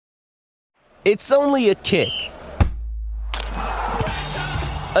It's only a kick,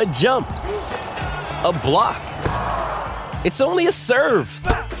 a jump, a block. It's only a serve.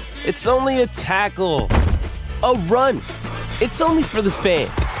 It's only a tackle, a run. It's only for the fans.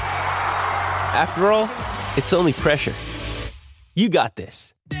 After all, it's only pressure. You got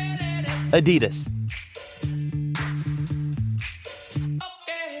this. Adidas.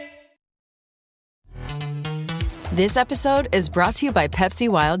 This episode is brought to you by Pepsi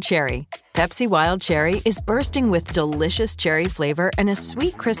Wild Cherry. Pepsi Wild Cherry is bursting with delicious cherry flavor and a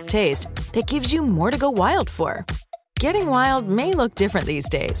sweet, crisp taste that gives you more to go wild for. Getting wild may look different these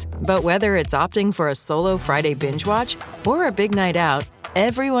days, but whether it's opting for a solo Friday binge watch or a big night out,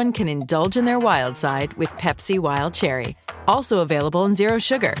 everyone can indulge in their wild side with Pepsi Wild Cherry. Also available in Zero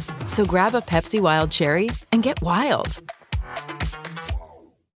Sugar. So grab a Pepsi Wild Cherry and get wild.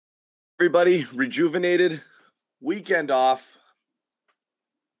 Everybody rejuvenated, weekend off,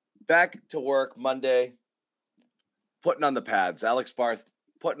 back to work Monday, putting on the pads. Alex Barth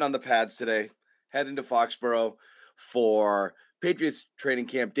putting on the pads today, heading to Foxborough for Patriots training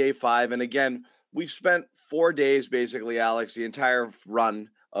camp day 5. And again, we've spent 4 days, basically, Alex, the entire run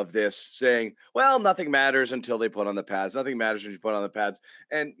of this saying, well, nothing matters until they put on the pads. Nothing matters when you put on the pads.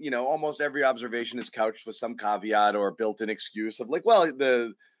 And, you know, almost every observation is couched with some caveat or built-in excuse of like, well,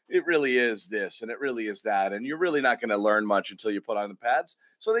 it really is this and it really is that. And you're really not going to learn much until you put on the pads.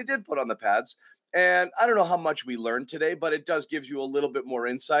 So they did put on the pads. And I don't know how much we learned today, but it does give you a little bit more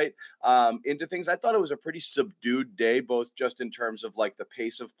insight into things. I thought it was a pretty subdued day, both just in terms of like the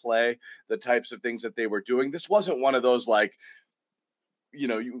pace of play, the types of things that they were doing. This wasn't one of those like, you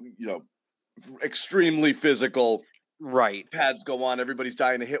know, extremely physical. Right. Pads go on. Everybody's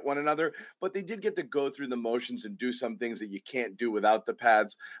dying to hit one another, but they did get to go through the motions and do some things that you can't do without the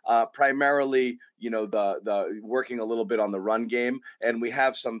pads. Primarily, you know, the working a little bit on the run game, and we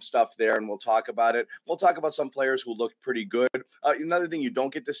have some stuff there, and we'll talk about it. We'll talk about some players who looked pretty good. Another thing, you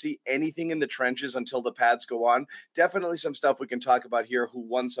don't get to see anything in the trenches until the pads go on. Definitely some stuff we can talk about here. Who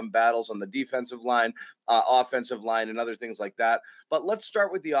won some battles on the defensive line, offensive line, and other things like that. But let's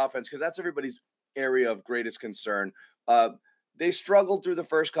start with the offense because that's everybody's area of greatest concern. They struggled through the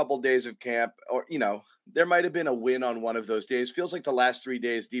first couple days of camp, or, you know, there might have been a win on one of those days. Feels like the last 3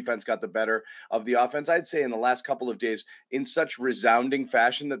 days, defense got the better of the offense. I'd say in the last couple of days in such resounding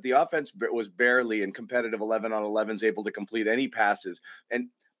fashion that the offense was barely in competitive 11-on-11s able to complete any passes. And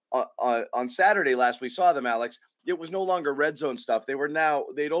on Saturday last, we saw them, Alex. It was no longer red zone stuff.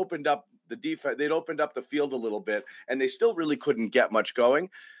 They'd opened up the defense. They'd opened up the field a little bit, and they still really couldn't get much going.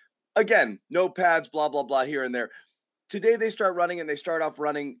 Again, no pads, blah, blah, blah, here and there. Today they start running, and they start off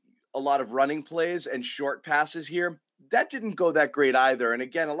running a lot of running plays and short passes here. That didn't go that great either. And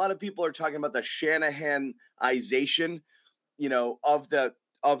again, a lot of people are talking about the Shanahanization, you know, of the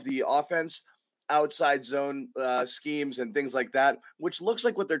offense, outside zone schemes and things like that, which looks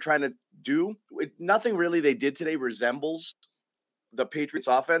like what they're trying to do. Nothing really they did today resembles the Patriots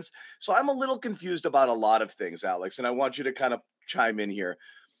offense. So I'm a little confused about a lot of things, Alex, and I want you to kind of chime in here.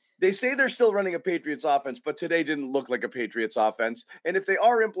 They say they're still running a Patriots offense, but today didn't look like a Patriots offense. And if they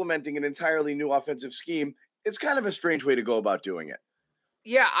are implementing an entirely new offensive scheme, it's kind of a strange way to go about doing it.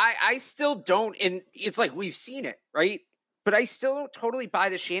 Yeah, I still don't. And it's like we've seen it, right? But I still don't totally buy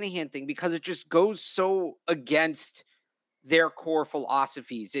the Shanahan thing because it just goes so against their core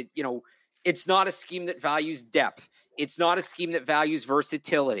philosophies. It's not a scheme that values depth. It's not a scheme that values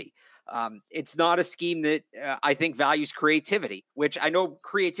versatility. It's not a scheme that I think values creativity, which I know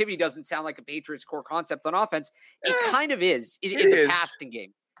creativity doesn't sound like a Patriots core concept on offense. It kind of is in the passing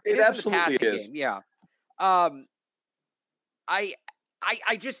game. It absolutely is. Game. Yeah. I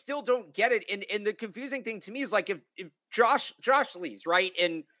just still don't get it. And the confusing thing to me is like if Josh leaves, right?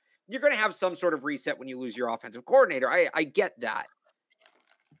 And you're going to have some sort of reset when you lose your offensive coordinator. I get that.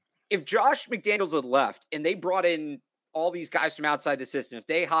 If Josh McDaniels had left and they brought in all these guys from outside the system, if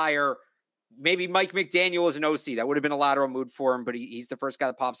they hire maybe Mike McDaniel as an OC, that would have been a lateral move for him, but he's the first guy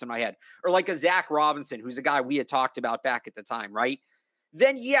that pops in my head. Or like a Zach Robinson, who's a guy we had talked about back at the time, right?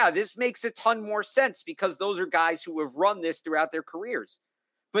 Then yeah, this makes a ton more sense because those are guys who have run this throughout their careers.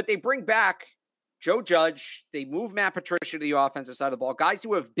 But they bring back Joe Judge, they move Matt Patricia to the offensive side of the ball, guys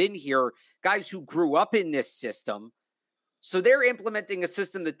who have been here, guys who grew up in this system. So they're implementing a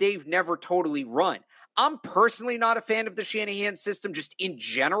system that they've never totally run. I'm personally not a fan of the Shanahan system, just in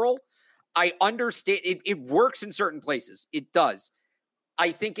general. I understand it works in certain places. It does.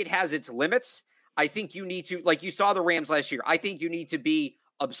 I think it has its limits. I think you need to, like you saw the Rams last year, I think you need to be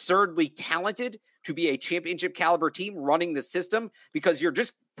absurdly talented to be a championship caliber team running the system because you're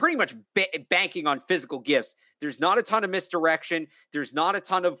just pretty much banking on physical gifts. There's not a ton of misdirection. There's not a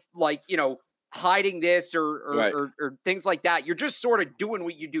ton of hiding this Right. or things like that. You're just sort of doing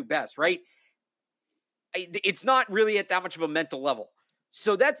what you do best, right? It's not really at that much of a mental level.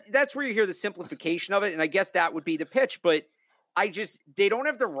 So that's where you hear the simplification of it. And I guess that would be the pitch, but they don't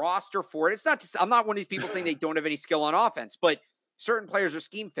have the roster for it. It's not just, I'm not one of these people saying they don't have any skill on offense, but certain players are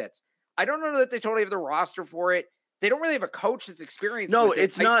scheme fits. I don't know that they totally have the roster for it. They don't really have a coach that's experienced with it.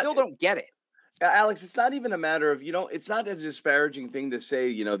 It's not. I still don't get it. Alex, it's not even a matter of, it's not a disparaging thing to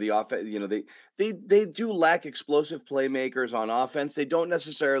say, the offense, they do lack explosive playmakers on offense. They don't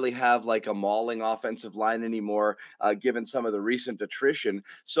necessarily have like a mauling offensive line anymore, given some of the recent attrition.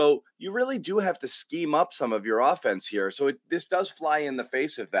 So you really do have to scheme up some of your offense here. So this does fly in the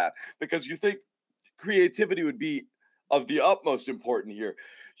face of that, because you think creativity would be of the utmost important here.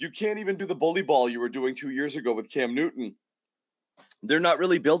 You can't even do the bully ball you were doing 2 years ago with Cam Newton. They're not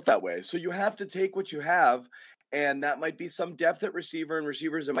really built that way. So you have to take what you have, and that might be some depth at receiver and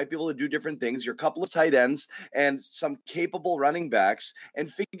receivers that might be able to do different things, your couple of tight ends and some capable running backs,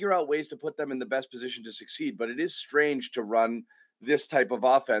 and figure out ways to put them in the best position to succeed. But it is strange to run this type of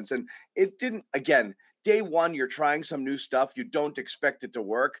offense. And it didn't, again, day one, you're trying some new stuff. You don't expect it to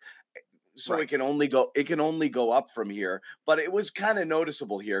work. So right. It can only go up from here. But it was kind of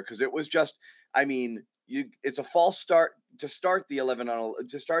noticeable here, because it was just, it's a false start to start the 11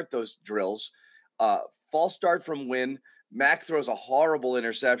 to start those drills. False start from Wynn. Mack throws a horrible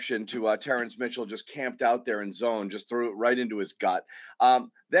interception to Terrence Mitchell, just camped out there in zone, just threw it right into his gut.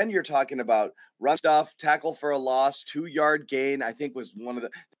 Then you're talking about run stuff, tackle for a loss, 2-yard gain. I think was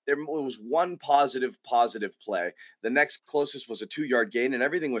there was one positive play. The next closest was a 2-yard gain, and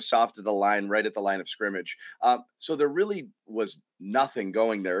everything was soft at the line, right at the line of scrimmage. So there really was nothing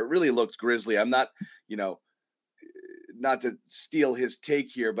going there. It really looked grisly. I'm not, not to steal his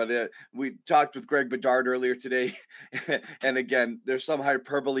take here, but we talked with Greg Bedard earlier today. And again, there's some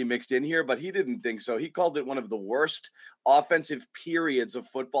hyperbole mixed in here, but he didn't think so. He called it one of the worst offensive periods of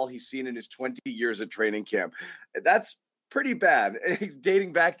football he's seen in his 20 years at training camp. That's pretty bad. He's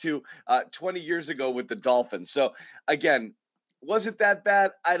dating back to 20 years ago with the Dolphins. So again, was it that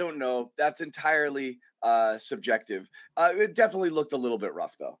bad? I don't know. That's entirely subjective. It definitely looked a little bit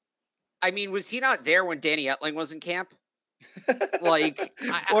rough, though. Was he not there when Danny Etling was in camp? Like,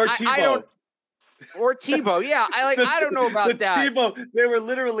 or Tebow. Or Tebow, yeah. I don't know about that. Tebow, they were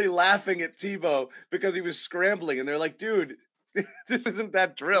literally laughing at Tebow because he was scrambling, and they're like, "Dude, this isn't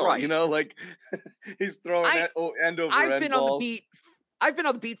that drill." Right. Like he's throwing end over end balls. I've been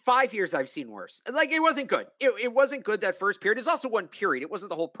on the beat 5 years. I've seen worse. Like, it wasn't good. It wasn't good that first period. It's also one period. It wasn't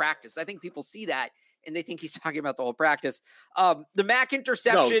the whole practice. I think people see that and they think he's talking about the whole practice. The Mack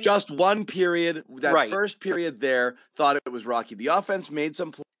interception. No, just one period. That right. First period there, thought it was rocky. The offense made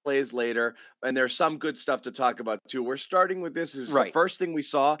some plays later, and there's some good stuff to talk about too. We're starting with this. This is the first thing we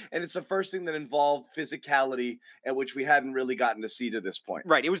saw, and it's the first thing that involved physicality, at which we hadn't really gotten to see to this point.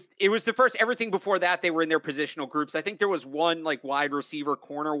 Right. It was the first. Everything before that, they were in their positional groups. I think there was one like wide receiver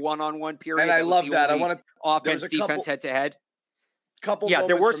corner one-on-one period. And I love that. I want to offense defense head to head.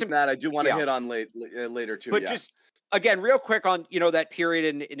 There were some that I do want to hit on later too. But just again, real quick on that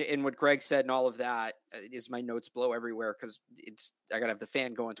period and what Greg said and all of that is my notes blow everywhere because I gotta have the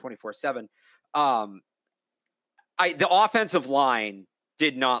fan going 24/7. The offensive line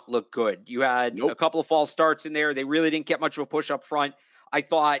did not look good. You had a couple of false starts in there. They really didn't get much of a push up front. I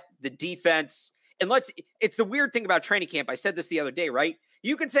thought the defense it's the weird thing about training camp. I said this the other day, right?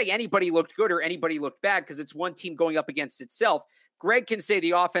 You can say anybody looked good or anybody looked bad because it's one team going up against itself. Greg can say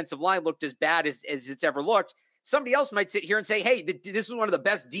the offensive line looked as bad as it's ever looked. Somebody else might sit here and say, hey, this was one of the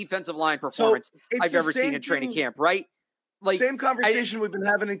best defensive line performance I've ever seen in training camp, right? Like, same conversation we've been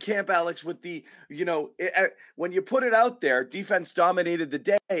having in camp, Alex, with when you put it out there, defense dominated the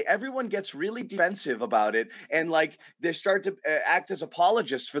day. Everyone gets really defensive about it. And like they start to act as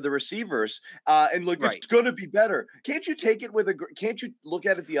apologists for the receivers and look, it's going to be better. Can't you take it can't you look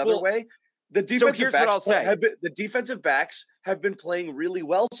at it the other way? The defensive backs have been playing really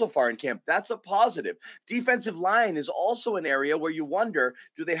well so far in camp. That's a positive. Defensive line is also an area where you wonder,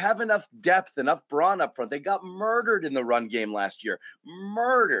 do they have enough depth, enough brawn up front? They got murdered in the run game last year.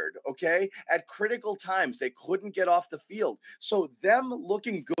 Murdered, okay? At critical times, they couldn't get off the field. So them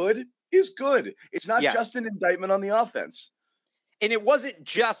looking good is good. It's not just an indictment on the offense. And it wasn't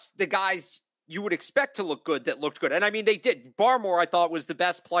just the guys you would expect to look good that looked good. And they did. Barmore, I thought, was the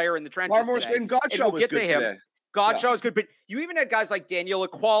best player in the trenches today. And Gottschall was good today. Gottschall was good, but you even had guys like Daniel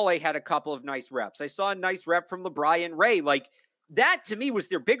Aquale had a couple of nice reps. I saw a nice rep from LeBrian Ray. Like, that to me was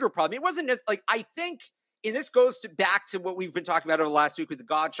their bigger problem. It wasn't like, I think, and this goes back to what we've been talking about over the last week with the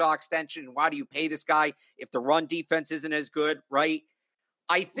Gottschall extension. Why do you pay this guy if the run defense isn't as good, right?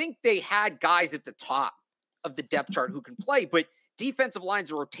 I think they had guys at the top of the depth chart who can play, but defensive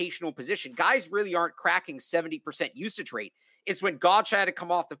line's a rotational position. Guys really aren't cracking 70% usage rate. It's when Gotcha had to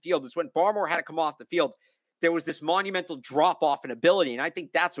come off the field. It's when Barmore had to come off the field. There was this monumental drop off in ability, and I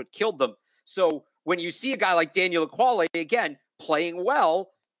think that's what killed them. So when you see a guy like Daniel Aquale, again, playing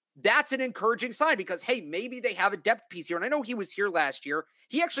well, that's an encouraging sign because, hey, maybe they have a depth piece here. And I know he was here last year.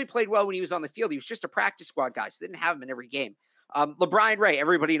 He actually played well when he was on the field. He was just a practice squad guy, so they didn't have him in every game. LeBron Ray,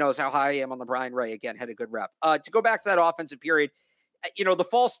 everybody knows how high I am on LeBron Ray. Again, had a good rep. To go back to that offensive period, the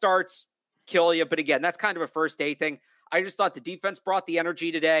false starts kill you. But again, that's kind of a first day thing. I just thought the defense brought the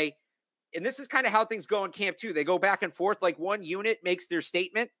energy today. And this is kind of how things go in camp too. They go back and forth. Like one unit makes their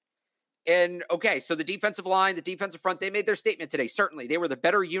statement. And okay, so the defensive line, the defensive front, they made their statement today. Certainly, they were the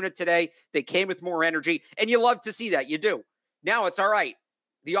better unit today. They came with more energy. And you love to see that. You do. Now it's all right.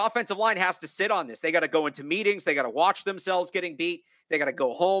 The offensive line has to sit on this. They got to go into meetings. They got to watch themselves getting beat. They got to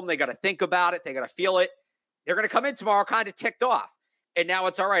go home. They got to think about it. They got to feel it. They're going to come in tomorrow kind of ticked off. And now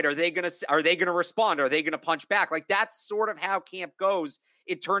it's all right. Are they going to respond? Are they going to punch back? Like that's sort of how camp goes.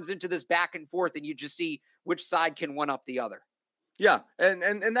 It turns into this back and forth and you just see which side can one up the other. Yeah.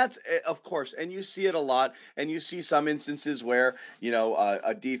 And that's, of course, and you see it a lot, and you see some instances where,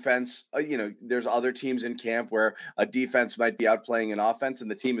 a defense, there's other teams in camp where a defense might be outplaying an offense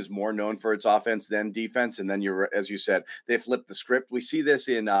and the team is more known for its offense than defense. And then as you said, they flip the script. We see this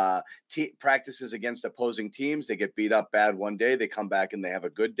in practices against opposing teams. They get beat up bad one day, they come back and they have a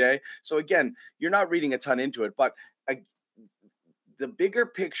good day. So again, you're not reading a ton into it, but the bigger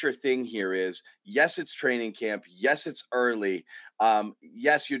picture thing here is, yes, it's training camp. Yes, it's early.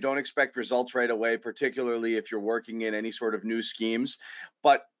 Yes, you don't expect results right away, particularly if you're working in any sort of new schemes,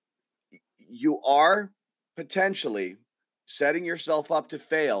 but you are potentially setting yourself up to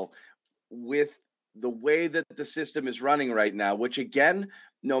fail with the way that the system is running right now, which again,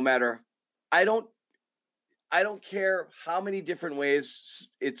 no matter, I don't care how many different ways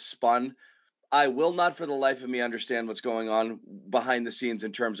it's spun. I will not for the life of me understand what's going on behind the scenes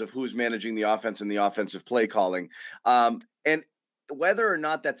in terms of who's managing the offense and the offensive play calling. And whether or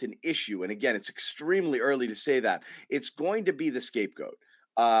not that's an issue, and again, it's extremely early to say that, it's going to be the scapegoat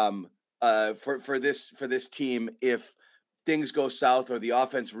for this team if things go south or the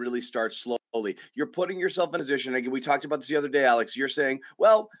offense really starts slowly. You're putting yourself in a position, again, we talked about this the other day, Alex, you're saying,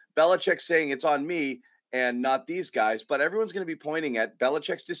 well, Belichick's saying it's on me and not these guys, but everyone's going to be pointing at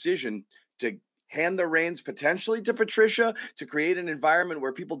Belichick's decision to hand the reins potentially to Patricia, to create an environment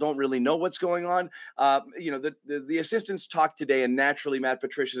where people don't really know what's going on. The assistants talked today, and naturally Matt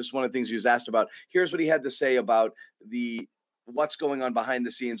Patricia, this is one of the things he was asked about. Here's what he had to say about what's going on behind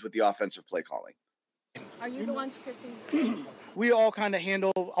the scenes with the offensive play calling. Are you the one scripting? We all kind of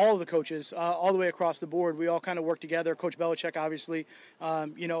handle, all of the coaches, all the way across the board. We all kind of work together. Coach Belichick obviously,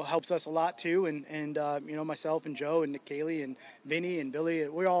 helps us a lot too. And myself and Joe and Nick Cayley and Vinny and Billy,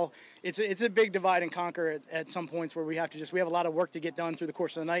 it's a big divide and conquer at some points where we have a lot of work to get done through the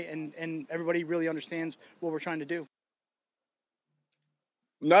course of the night, and everybody really understands what we're trying to do.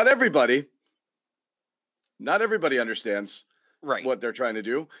 Not everybody understands right what they're trying to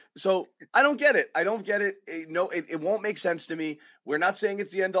do. So I don't get it. It won't make sense to me. We're not saying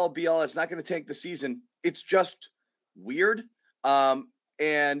it's the end all be all. It's not going to tank the season. It's just weird.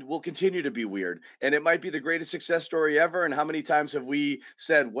 And will continue to be weird. And it might be the greatest success story ever. And how many times have we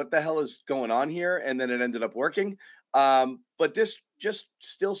said, what the hell is going on here? And then it ended up working. But this just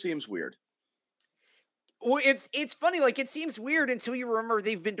still seems weird. Well, it's funny. Like, it seems weird until you remember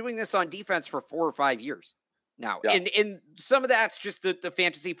they've been doing this on defense for 4 or 5 years now. Yeah. And some of that's just the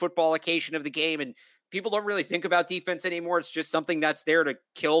fantasy football occasion of the game. And people don't really think about defense anymore. It's just something that's there to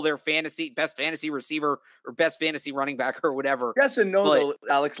kill their best fantasy receiver or best fantasy running back or whatever. Yes and no, though,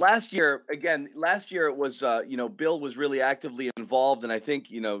 Alex. Last year it was, Bill was really actively involved. And I think,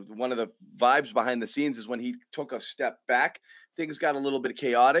 one of the vibes behind the scenes is when he took a step back, things got a little bit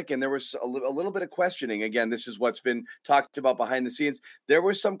chaotic and there was a little bit of questioning. Again, this is what's been talked about behind the scenes. There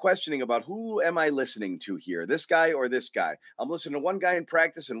was some questioning about, who am I listening to here? This guy or this guy? I'm listening to one guy in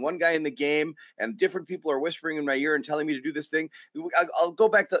practice and one guy in the game, and different people are whispering in my ear and telling me to do this thing. I'll go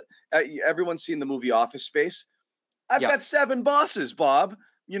back to everyone's seen the movie Office Space. I've got 7 bosses, Bob.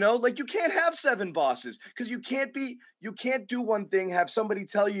 You can't have 7 bosses because you can't do one thing, have somebody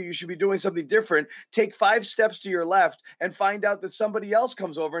tell you should be doing something different, take 5 steps to your left and find out that somebody else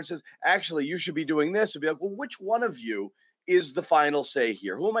comes over and says, actually, you should be doing this. And be like, well, which one of you is the final say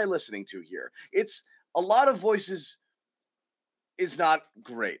here? Who am I listening to here? It's a lot of voices is not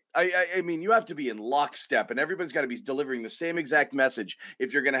great. I mean, you have to be in lockstep and everybody's got to be delivering the same exact message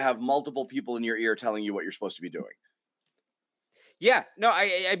if you're going to have multiple people in your ear telling you what you're supposed to be doing. Yeah, no,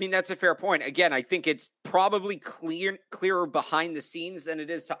 I mean, that's a fair point. Again, I think it's probably clearer behind the scenes than it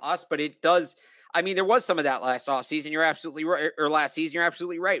is to us, but it does. I mean, there was some of that last offseason. You're absolutely right. Or last season, you're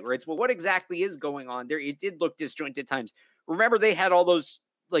absolutely right. Where it's, well, what exactly is going on there? It did look disjointed at times. Remember, they had all those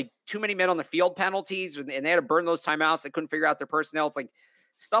like too many men on the field penalties, and they had to burn those timeouts. They couldn't figure out their personnel. It's like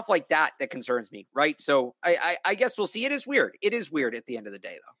stuff like that concerns me, right? So I guess we'll see. It is weird. It is weird at the end of the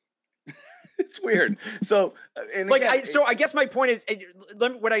day, though. It's weird. So, and like, again, I guess my point is,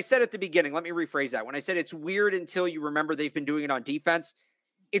 what I said at the beginning, let me rephrase that. When I said it's weird until you remember they've been doing it on defense,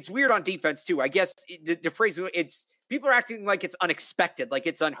 it's weird on defense too. I guess the phrase, it's people are acting like it's unexpected, like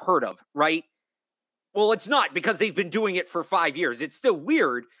it's unheard of, right? Well, it's not, because they've been doing it for 5 years. It's still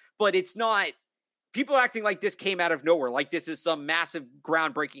weird, but it's not. People are acting like this came out of nowhere, like this is some massive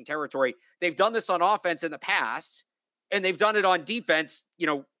groundbreaking territory. They've done this on offense in the past, and they've done it on defense,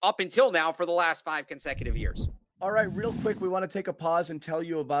 up until now for the last 5 consecutive years. All right, real quick, we want to take a pause and tell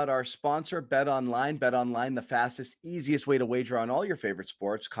you about our sponsor, BetOnline. BetOnline, the fastest, easiest way to wager on all your favorite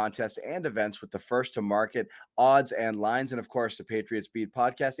sports, contests, and events with the first-to-market odds and lines. And, of course, the Patriots Beat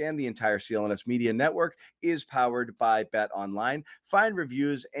podcast and the entire CLNS Media Network is powered by BetOnline. Find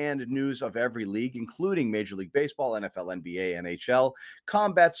reviews and news of every league, including Major League Baseball, NFL, NBA, NHL,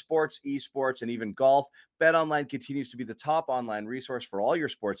 combat sports, esports, and even golf. BetOnline continues to be the top online resource for all your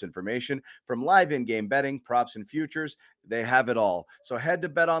sports information, from live in-game betting, props, and futures. They have it all. So head to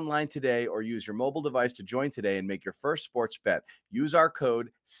BetOnline today or use your mobile device to join today and make your first sports bet. Use our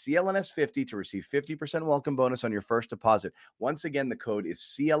code CLNS50 to receive 50% welcome bonus on your first deposit. Once again, the code is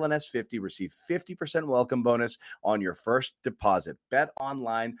CLNS50. Receive 50% welcome bonus on your first deposit.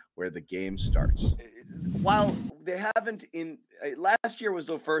 BetOnline, where the game starts. While they haven't last year was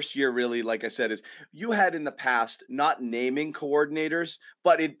the first year, really, like I said, is you had in the past not naming coordinators,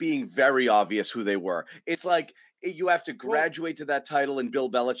 but it being very obvious who they were. It's like you have to graduate to that title in Bill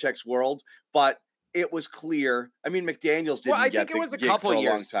Belichick's world, but it was clear. I mean, McDaniels didn't get the gig for a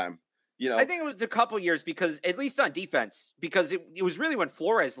long time. I think it was a couple years, because at least on defense, because it was really when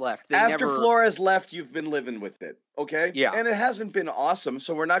Flores left. After Flores left, you've been living with it. Okay. Yeah. And it hasn't been awesome.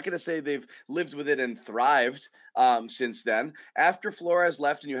 So we're not going to say they've lived with it and thrived since then. After Flores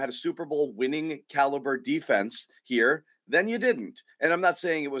left and you had a Super Bowl winning caliber defense here, then you didn't. And I'm not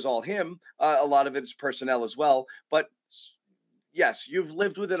saying it was all him. A lot of it's personnel as well. But yes, you've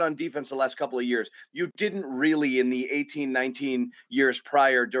lived with it on defense the last couple of years. You didn't really in the 18, 19 years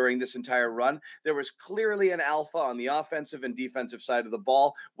prior during this entire run. There was clearly an alpha on the offensive and defensive side of the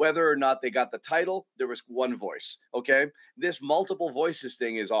ball. Whether or not they got the title, there was one voice, okay? This multiple voices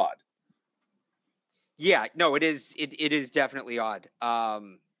thing is odd. Yeah, no, it is. It is definitely odd.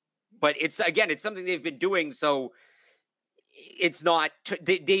 But it's something they've been doing, so it's not.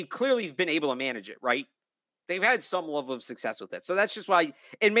 They clearly have been able to manage it, right? They've had some level of success with it. So that's just why,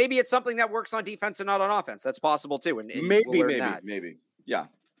 and maybe it's something that works on defense and not on offense. That's possible too. And maybe. Yeah,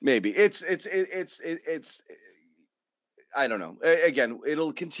 maybe it's I don't know. Again,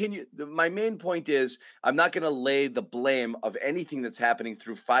 it'll continue. My main point is I'm not going to lay the blame of anything that's happening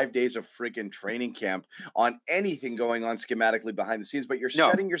through 5 days of freaking training camp on anything going on schematically behind the scenes, but you're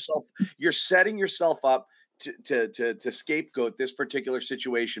setting yourself up to scapegoat this particular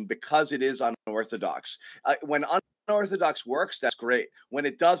situation because it is unorthodox. When unorthodox works, that's great. When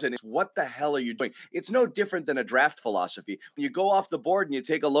it doesn't, it's what the hell are you doing? It's no different than a draft philosophy. When you go off the board and you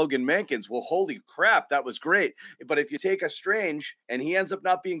take a Logan Mankins, well, holy crap, that was great. But if you take a Strange and he ends up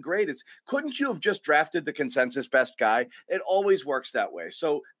not being great, couldn't you have just drafted the consensus best guy? It always works that way.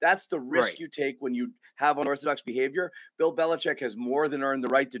 So that's the risk you take when you have unorthodox behavior. Bill Belichick has more than earned the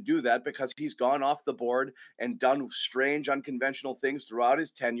right to do that because he's gone off the board and done strange, unconventional things throughout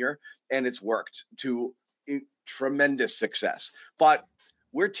his tenure, and it's worked to tremendous success. But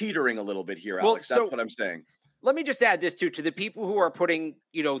we're teetering a little bit here, Alex. That's what I'm saying. Let me just add this too, to the people who are putting,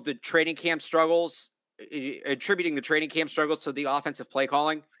 the training camp struggles, attributing the training camp struggles to the offensive play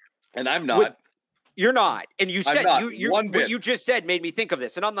calling. And I'm not. You're not. And you said what you just said made me think of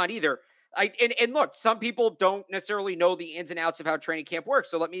this, and I'm not either. And look, some people don't necessarily know the ins and outs of how training camp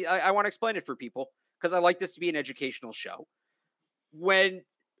works. So I want to explain it for people, because I like this to be an educational show. When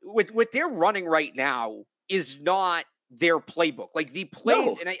what they're running right now is not their playbook. Like the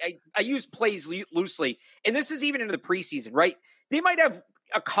plays, and I use plays loosely, and this is even in the preseason, right? They might have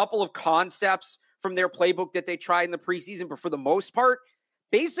a couple of concepts from their playbook that they try in the preseason, but for the most part,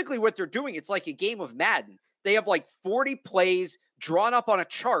 basically what they're doing, it's like a game of Madden. They have like 40 plays drawn up on a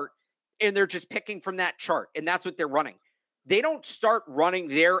chart, and they're just picking from that chart, and that's what they're running. They don't start running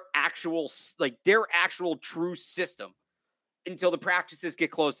their actual true system until the practices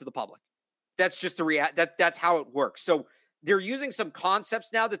get closed to the public. That's just that's how it works. So they're using some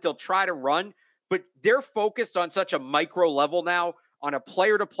concepts now that they'll try to run, but they're focused on such a micro level now on a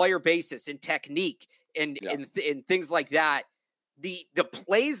player to player basis in technique and things like that. The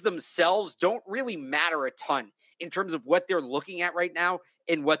plays themselves don't really matter a ton in terms of what they're looking at right now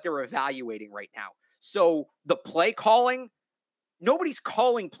and what they're evaluating right now. So the play calling, nobody's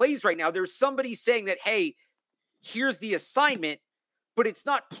calling plays right now. There's somebody saying that, hey, here's the assignment, but it's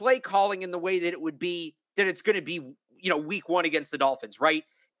not play calling in the way that it would be, that it's going to be, week 1 against the Dolphins, right?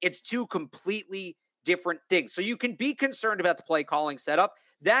 It's two completely different things. So you can be concerned about the play calling setup.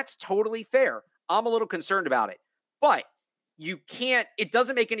 That's totally fair. I'm a little concerned about it, but you can't, it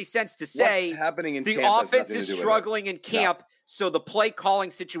doesn't make any sense to say what's happening in the camp offense is struggling in camp. So the play calling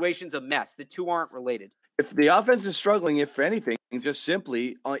situation's a mess. The two aren't related. If the offense is struggling, if anything, just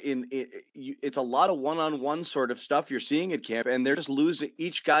simply it's a lot of one-on-one sort of stuff you're seeing at camp, and they're just losing.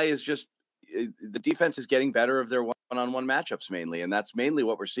 Each guy is just, the defense is getting better of their one-on-one matchups mainly, and that's mainly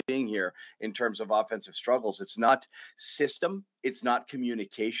what we're seeing here in terms of offensive struggles. It's not system, it's not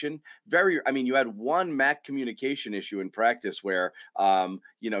communication. You had one MAC communication issue in practice where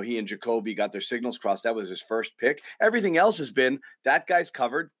he and Jacoby got their signals crossed. That was his first pick. Everything else has been that guy's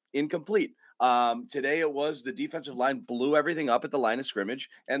covered, incomplete. Today it was the defensive line blew everything up at the line of scrimmage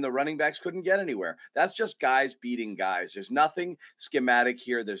and the running backs couldn't get anywhere. That's just guys beating guys. There's nothing schematic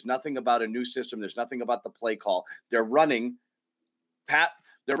here. There's nothing about a new system. There's nothing about the play call. They're running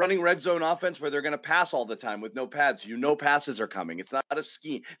red zone offense where they're going to pass all the time with no pads. Passes are coming. It's not a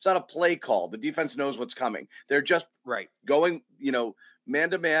scheme. It's not a play call. The defense knows what's coming. They're just going,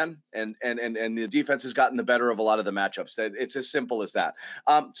 man to man, and the defense has gotten the better of a lot of the matchups. It's as simple as that.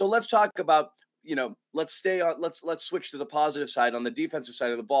 So let's talk about, let's switch to the positive side. On the defensive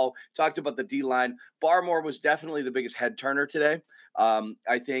side of the ball, talked about the D line. Barmore was definitely the biggest head turner today.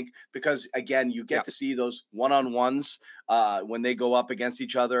 I think because again, you get to see those one-on-ones when they go up against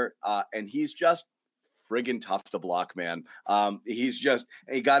each other, and he's just friggin' tough to block, man.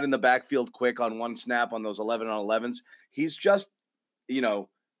 He got in the backfield quick on one snap on those 11-on-11s. He's just, you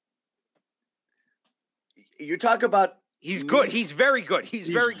talk about, he's good. He's very good. He's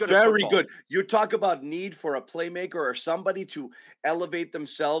very good. Very good. You talk about need for a playmaker or somebody to elevate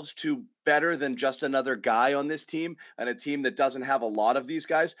themselves to better than just another guy on this team, and a team that doesn't have a lot of these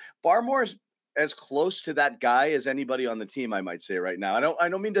guys. Barmore's as close to that guy as anybody on the team, I might say right now. I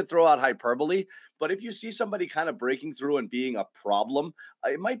don't mean to throw out hyperbole, but if you see somebody kind of breaking through and being a problem,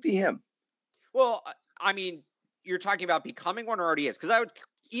 it might be him. Well, you're talking about becoming one, or already is, because I would,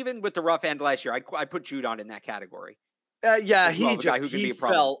 even with the rough end last year, I put Judon in that category. He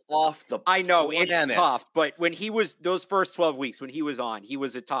fell off the I know planet. It's tough, but when he was those first 12 weeks when he was on, he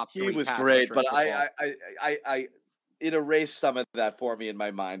was a top 3. He was great, but I it erased some of that for me in my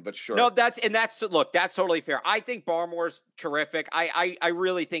mind, but sure. No, that's totally fair. I think Barmore's terrific. I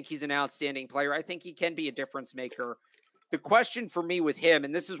really think he's an outstanding player. I think he can be a difference maker. The question for me with him,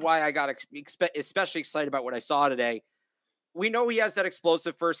 and this is why I got especially excited about what I saw today, we know he has that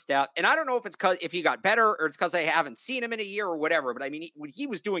explosive first step, and I don't know if it's if he got better or it's because I haven't seen him in a year or whatever, but what he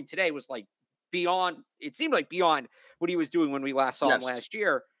was doing today was like beyond, it seemed like beyond what he was doing when we last saw him last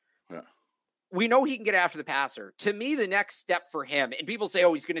year. Yeah. We know he can get after the passer. To me, the next step for him, and people say,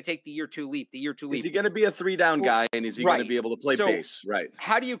 oh, he's going to take the year 2 leap. Is he going to be a 3-down guy, and is he going to be able to play base? Right.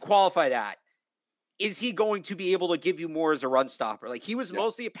 How do you qualify that? Is he going to be able to give you more as a run stopper? Like, he was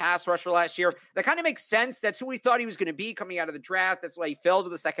mostly a pass rusher last year. That kind of makes sense. That's who we thought he was going to be coming out of the draft. That's why he fell to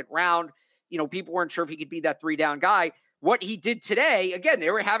the second round. People weren't sure if he could be that 3-down guy. What he did today, again,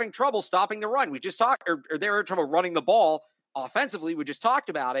 they were having trouble stopping the run. We just talked, or they were having trouble running the ball offensively. We just talked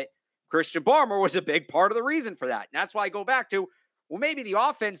about it. Christian Barmore was a big part of the reason for that. And that's why I go back to, well, maybe the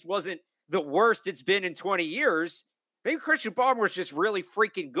offense wasn't the worst it's been in 20 years. Maybe Christian Barmore was just really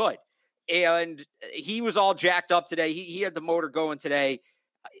freaking good. And he was all jacked up today. He had the motor going today.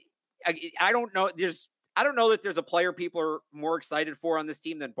 I don't know. I don't know that there's a player people are more excited for on this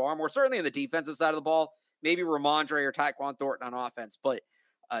team than Barmore. Certainly on the defensive side of the ball, maybe Ramondre or Tyquan Thornton on offense. But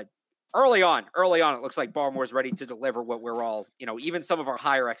early on, it looks like Barmore's ready to deliver what we're all, even some of our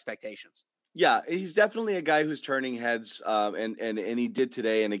higher expectations. Yeah, he's definitely a guy who's turning heads, and he did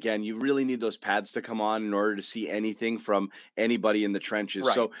today. And again, you really need those pads to come on in order to see anything from anybody in the trenches.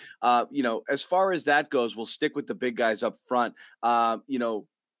 Right. So, as far as that goes, we'll stick with the big guys up front.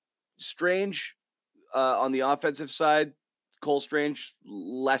 Strange on the offensive side, Cole Strange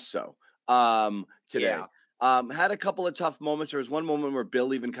less so today. Yeah. Had a couple of tough moments. There was one moment where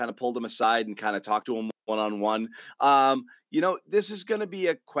Bill even kind of pulled him aside and kind of talked to him one-on-one. This is going to be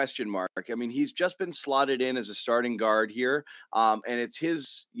a question mark. I mean, he's just been slotted in as a starting guard here. And it's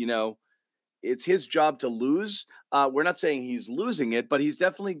his, it's his job to lose. We're not saying he's losing it, but he's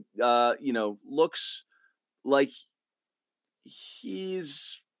definitely, looks like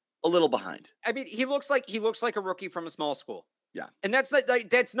he's a little behind. I mean, he looks like a rookie from a small school. Yeah. And that's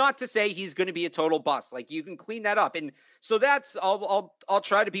not to say he's going to be a total bust. Like, you can clean that up. And so I'll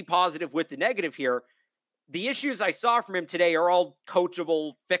try to be positive with the negative here. The issues I saw from him today are all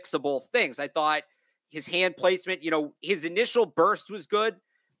coachable, fixable things. I thought his hand placement, his initial burst was good,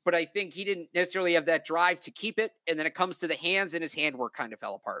 but I think he didn't necessarily have that drive to keep it. And then it comes to the hands, and his handwork kind of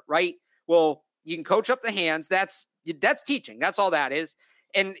fell apart, right? Well, you can coach up the hands. That's teaching. That's all that is.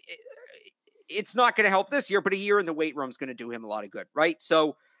 And it's not going to help this year, but a year in the weight room is going to do him a lot of good, right?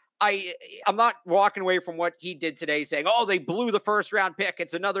 So I'm not walking away from what he did today saying, oh, they blew the first round pick.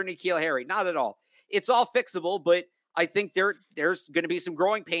 It's another N'Keal Harry. Not at all. It's all fixable, but I think there's going to be some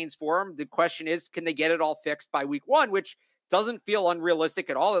growing pains for him. The question is, can they get it all fixed by week 1, which doesn't feel unrealistic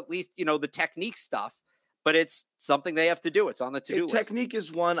at all, at least, the technique stuff. But it's something they have to do. It's on the to-do list. Technique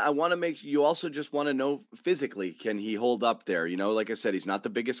is one. I want to make you also just want to know physically, can he hold up there? Like I said, he's not the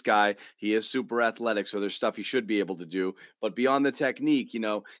biggest guy. He is super athletic, so there's stuff he should be able to do. But beyond the technique,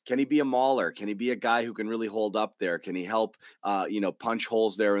 can he be a mauler? Can he be a guy who can really hold up there? Can he help, punch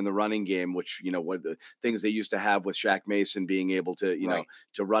holes there in the running game, which, what the things they used to have with Shaq Mason being able to, right.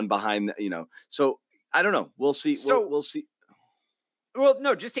 to run behind, So I don't know. We'll see. We'll see. Well,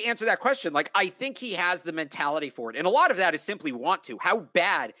 no, just to answer that question, I think he has the mentality for it. And a lot of that is simply want to. How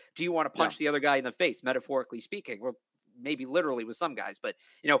bad do you want to punch the other guy in the face, metaphorically speaking? Well, maybe literally with some guys, but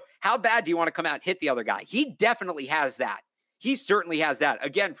how bad do you want to come out and hit the other guy? He definitely has that. He certainly has that.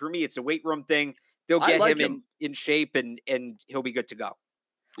 Again, for me, it's a weight room thing. They'll get him in shape and he'll be good to go.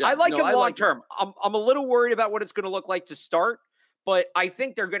 Yeah, I like him long term. I'm a little worried about what it's going to look like to start, but I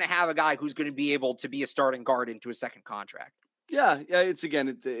think they're going to have a guy who's going to be able to be a starting guard into a second contract. Yeah. It's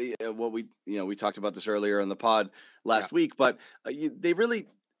what we talked about this earlier in the pod last week, but they really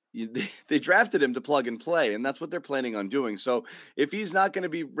they drafted him to plug and play, and that's what they're planning on doing. So if he's not going to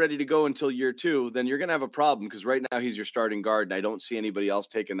be ready to go until year 2, then you're going to have a problem, because right now he's your starting guard, and I don't see anybody else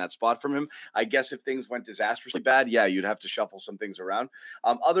taking that spot from him. I guess if things went disastrously bad, you'd have to shuffle some things around.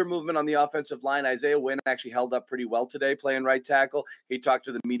 Other movement on the offensive line, Isaiah Wynn actually held up pretty well today playing right tackle. He talked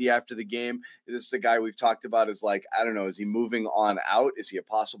to the media after the game. This is a guy we've talked about as I don't know, is he moving on out? Is he a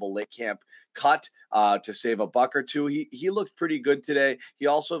possible late camp cut to save a buck or two? He looked pretty good today. He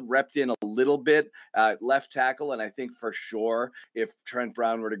also repped in a little bit left tackle, and I think for sure if Trent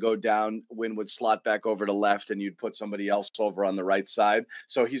Brown were to go down, Wynn would slot back over to left, and you'd put somebody else over on the right side.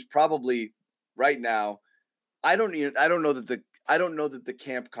 So he's probably right now. I don't know that the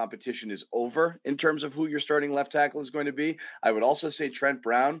camp competition is over in terms of who your starting left tackle is going to be. I would also say Trent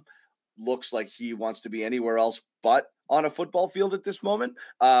Brown looks like he wants to be anywhere else but on a football field at this moment.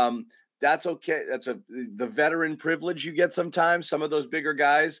 That's okay. That's the veteran privilege you get sometimes. Some of those bigger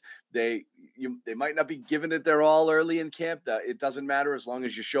guys, they might not be giving it their all early in camp. It doesn't matter as long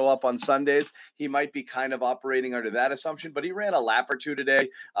as you show up on Sundays. He might be kind of operating under that assumption, but he ran a lap or two today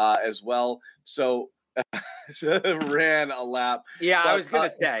as well. So ran a lap. Yeah, I was going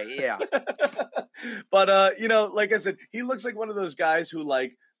to say, yeah. But, like I said, he looks like one of those guys who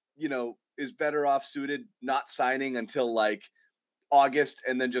is better off suited not signing until August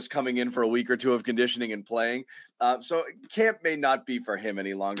and then just coming in for a week or two of conditioning and playing. So camp may not be for him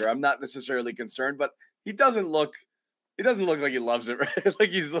any longer. I'm not necessarily concerned, but he doesn't look like he loves it, right? Like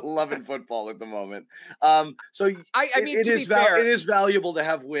he's loving football at the moment. So it is valuable to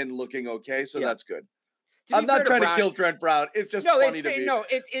have Wynn looking okay. So that's good. I'm not trying to kill Trent Brown. It's just funny to me. No,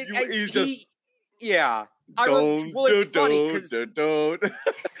 yeah. It's funny because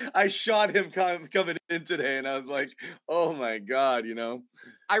I shot him coming in today, and I was like, "Oh my god,"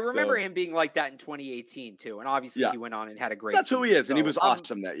 I remember him being like that in 2018 too, and obviously he went on and had a great. That's who he is, and he was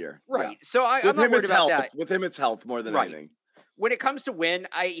awesome that year. Right. Yeah. So I'm not worried about that. With him, it's health more than anything. When it comes to Wynn,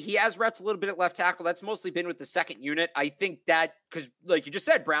 he has repped a little bit at left tackle. That's mostly been with the second unit. I think that because, like you just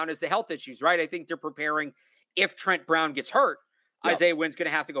said, Brown has the health issues, right? I think they're preparing if Trent Brown gets hurt. Isaiah Wynn's going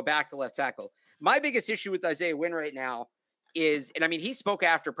to have to go back to left tackle. My biggest issue with Isaiah Wynn right now is, and I mean, he spoke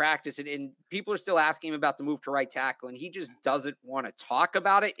after practice and people are still asking him about the move to right tackle, and he just doesn't want to talk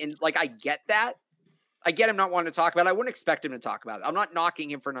about it. And I get that. I get him not wanting to talk about it. I wouldn't expect him to talk about it. I'm not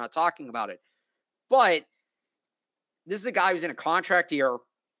knocking him for not talking about it. But this is a guy who's in a contract year,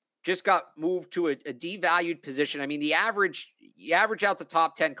 just got moved to a devalued position. I mean, you average out the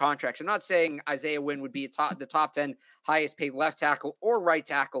top 10 contracts. I'm not saying Isaiah Wynn would be the top 10 highest paid left tackle or right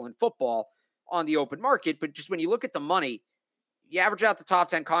tackle in football on the open market, but just when you look at the money, you average out the top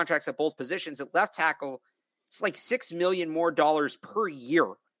 10 contracts at both positions. At left tackle, it's like $6 million more per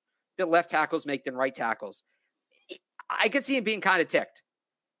year that left tackles make than right tackles. I could see him being kind of ticked.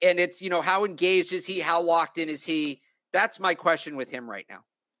 And it's, how engaged is he? How locked in is he? That's my question with him right now.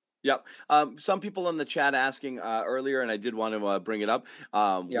 Yep. Some people in the chat asking earlier, and I did want to bring it up.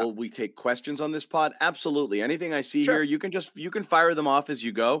 Will we take questions on this pod? Absolutely. Anything I see here, you can fire them off as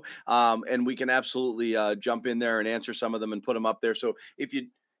you go, and we can absolutely jump in there and answer some of them and put them up there. So if you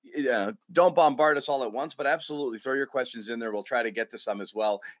don't bombard us all at once, but absolutely throw your questions in there. We'll try to get to some as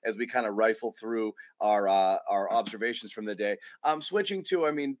well as we kind of rifle through our observations from the day. Switching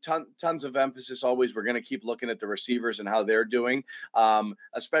to, tons of emphasis always. We're going to keep looking at the receivers and how they're doing,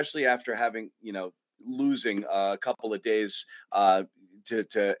 especially after having, losing a couple of days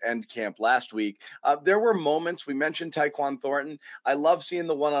to end camp last week. There were moments, we mentioned Tyquan Thornton. I love seeing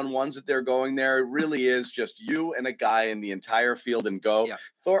the one-on-ones that they're going there. It really is just you and a guy in the entire field and go. Yeah.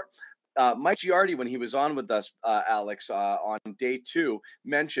 Mike Giardi, when he was on with us, Alex, on day 2,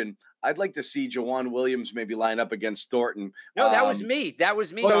 mentioned, I'd like to see Jawan Williams maybe line up against Thornton. No, that was me. That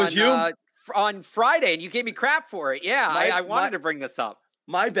was me. That was you? On Friday, and you gave me crap for it. Yeah, I wanted to bring this up.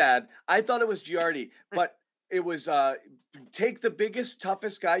 My bad. I thought it was Giardi, but it was take the biggest,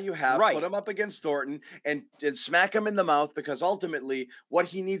 toughest guy you have, put him up against Thornton, and smack him in the mouth, because ultimately what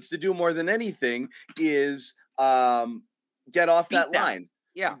he needs to do more than anything is get off that line.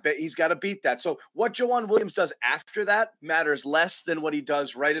 Yeah. He's got to beat that. So what Jawan Williams does after that matters less than what he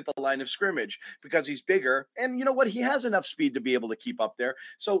does right at the line of scrimmage, because he's bigger. And you know what? He has enough speed to be able to keep up there.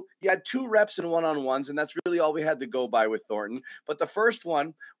 So he had 2 reps in one-on-ones, and that's really all we had to go by with Thornton. But the first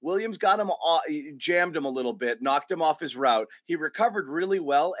one, Williams got him, jammed him a little bit, knocked him off his route. He recovered really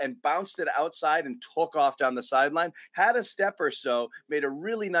well and bounced it outside and took off down the sideline, had a step or so, made a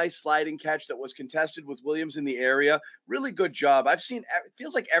really nice sliding catch that was contested with Williams in the area. Really good job. I've seen,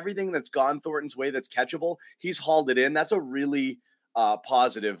 feels like everything that's gone Thornton's way that's catchable, he's hauled it in. That's a really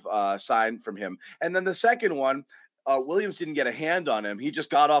positive sign from him. And then the second one, Williams didn't get a hand on him. He just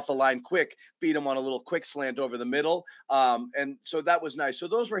got off the line quick, beat him on a little quick slant over the middle. And so that was nice. So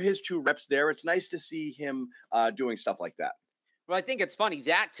those were his 2 reps there. It's nice to see him doing stuff like that. Well, I think it's funny.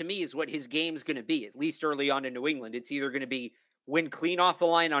 That, to me, is what his game's going to be, at least early on in New England. It's either going to be win clean off the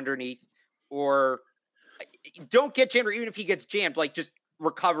line underneath, or don't get jammed, or even if he gets jammed, like just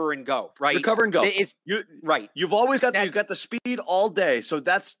recover and go, right? Recover and go. Right. You've always got you've got the speed all day. So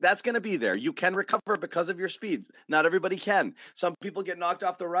that's going to be there. You can recover because of your speed. Not everybody can. Some people get knocked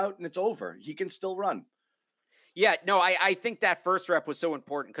off the route and it's over. He can still run. Yeah, no, I think that first rep was so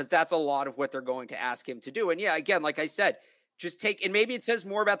important, because that's a lot of what they're going to ask him to do. And yeah, again, like I said, just take, and maybe it says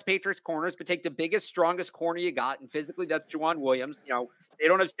more about the Patriots corners, but take the biggest, strongest corner you got. And physically, that's Jawan Williams. They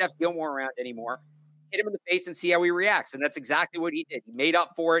don't have Steph Gilmore around anymore. Hit him in the face and see how he reacts. And that's exactly what he did. He made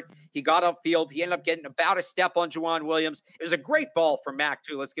up for it. He got upfield. He ended up getting about a step on Jawan Williams. It was a great ball from Mac,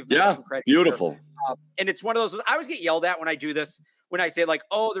 too. Let's give Mac some credit. Beautiful. And it's one of those, I always get yelled at when I do this, when I say, like,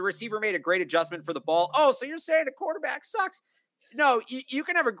 oh, the receiver made a great adjustment for the ball. Oh, so you're saying the quarterback sucks? No, you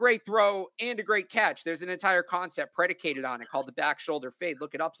can have a great throw and a great catch. There's an entire concept predicated on it called the back shoulder fade.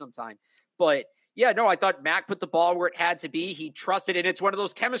 Look it up sometime. But yeah, no, I thought Mac put the ball where it had to be. He trusted it. It's one of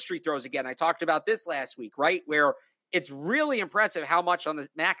those chemistry throws again. I talked about this last week, right? Where it's really impressive how much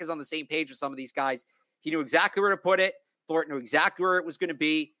Mac is on the same page with some of these guys. He knew exactly where to put it. Thornton knew exactly where it was going to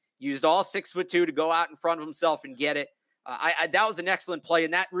be. Used all 6'2" to go out in front of himself and get it. That was an excellent play.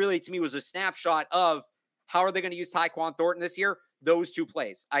 And that really, to me, was a snapshot of how are they going to use Tyquan Thornton this year? Those 2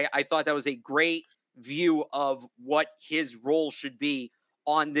 plays. I thought that was a great view of what his role should be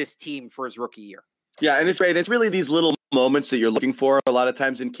on this team for his rookie year. Yeah, and it's great. It's really these little moments that you're looking for a lot of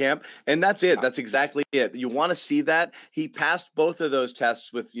times in camp, and that's it. That's exactly it. You want to see that. He passed both of those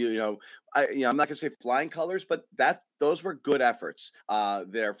tests with I'm not going to say flying colors, but those were good efforts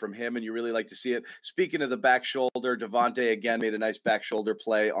there from him, and you really like to see it. Speaking of the back shoulder, Devontae again made a nice back shoulder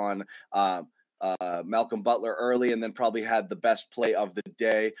play on Malcolm Butler early, and then probably had the best play of the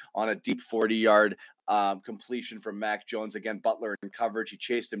day on a deep 40-yard completion from Mac Jones. Again, Butler in coverage. He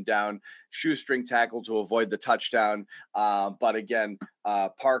chased him down, shoestring tackle to avoid the touchdown. But again,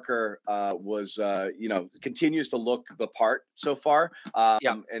 Parker continues to look the part so far.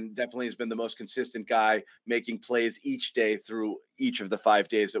 And definitely has been the most consistent guy making plays each day through each of the 5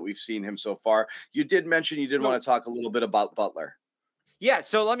 days that we've seen him so far. You did mention you did want to talk a little bit about Butler. Yeah,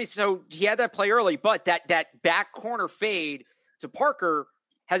 so he had that play early, but that back corner fade to Parker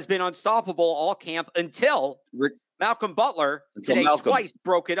has been unstoppable all camp until Malcolm Butler twice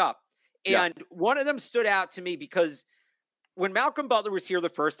broke it up. And one of them stood out to me because when Malcolm Butler was here the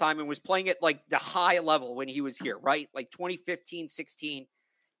first time and was playing at like the high level when he was here, right? Like 2015, 16,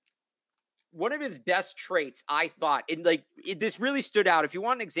 one of his best traits, I thought, and like this really stood out. If you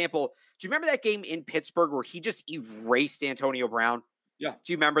want an example, do you remember that game in Pittsburgh where he just erased Antonio Brown? Yeah.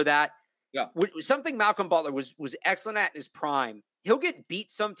 Do you remember that? Yeah. Something Malcolm Butler was excellent at in his prime. He'll get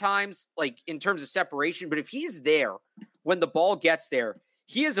beat sometimes, like in terms of separation, but if he's there when the ball gets there,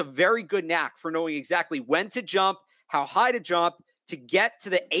 he has a very good knack for knowing exactly when to jump, how high to jump, to get to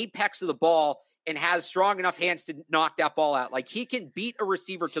the apex of the ball, and has strong enough hands to knock that ball out. Like he can beat a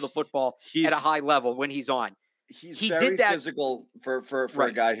receiver to the football at a high level when he's on. He very did that physical for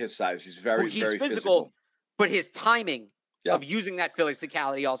a guy his size. He's very physical. But his timing of using that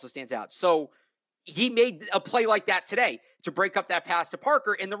physicality also stands out. So he made a play like that today to break up that pass to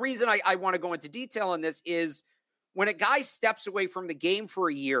Parker. And the reason I want to go into detail on this is when a guy steps away from the game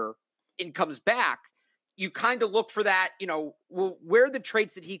for a year and comes back, you kind of look for that, where are the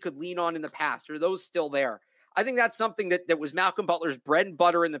traits that he could lean on in the past? Are those still there? I think that's something that was Malcolm Butler's bread and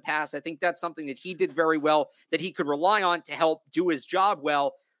butter in the past. I think that's something that he did very well, that he could rely on to help do his job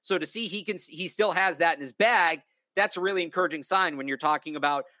well. So to see he still has that in his bag, that's a really encouraging sign when you're talking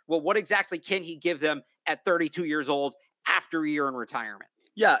about, well, what exactly can he give them at 32 years old after a year in retirement?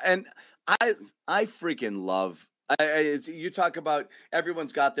 Yeah, and I freaking love. You talk about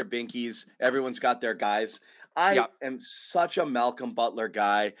everyone's got their binkies, everyone's got their guys. I am such a Malcolm Butler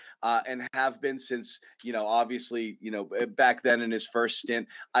guy, and have been since, obviously, back then in his first stint.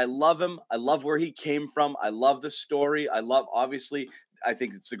 I love him. I love where he came from. I love the story. I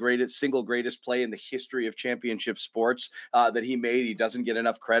think it's the single greatest play in the history of championship sports that he made. He doesn't get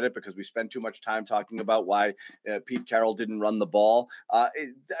enough credit because we spend too much time talking about why Pete Carroll didn't run the ball.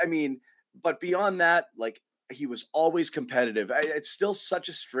 But beyond that, like, he was always competitive. It's still such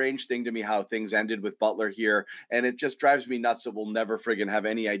a strange thing to me how things ended with Butler here. And it just drives me nuts that we'll never friggin' have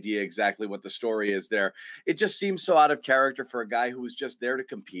any idea exactly what the story is there. It just seems so out of character for a guy who was just there to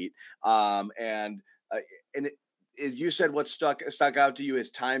compete. You said what stuck out to you, his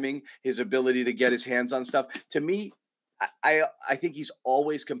timing, his ability to get his hands on stuff. To me, I think he's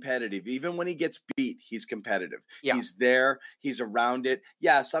always competitive. Even when he gets beat, he's competitive. Yeah. He's there. He's around it.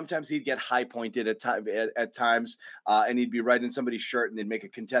 Yeah, sometimes he'd get high pointed at times, and he'd be right in somebody's shirt and they'd make a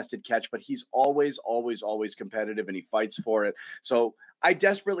contested catch. But he's always, always, always competitive, and he fights for it. So I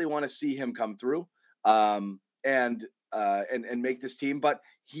desperately want to see him come through and make this team. But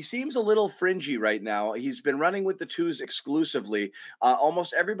he seems a little fringy right now. He's been running with the twos exclusively.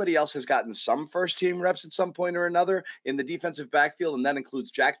 Almost everybody else has gotten some first team reps at some point or another in the defensive backfield. And that includes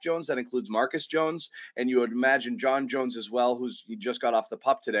Jack Jones. That includes Marcus Jones. And you would imagine John Jones as well, he just got off the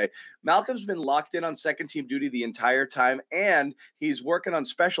pup today. Malcolm's been locked in on second team duty the entire time. And he's working on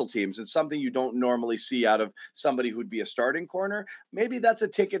special teams. It's something you don't normally see out of somebody who'd be a starting corner. Maybe that's a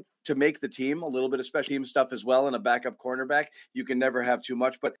ticket to make the team, a little bit of special team stuff as well, and a backup cornerback. You can never have too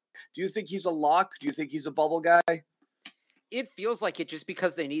much. But do you think he's a lock? Do you think he's a bubble guy? It feels like it just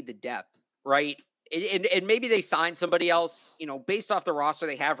because they need the depth, right? And maybe they sign somebody else, based off the roster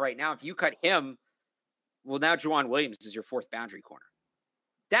they have right now. If you cut him, well, now Juwan Williams is your fourth boundary corner.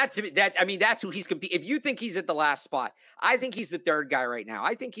 That's who he's competing. If you think he's at the last spot, I think he's the third guy right now.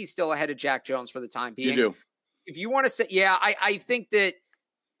 I think he's still ahead of Jack Jones for the time being. You do. If you want to say, I think that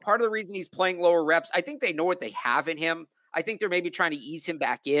part of the reason he's playing lower reps, I think they know what they have in him. I think they're maybe trying to ease him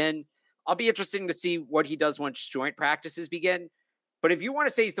back in. I'll be interested to see what he does once joint practices begin. But if you want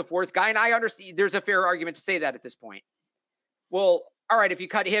to say he's the fourth guy, and I understand there's a fair argument to say that at this point. Well, all right, if you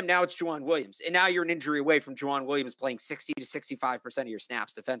cut him, now it's Juwan Williams. And now you're an injury away from Juwan Williams playing 60 to 65% of your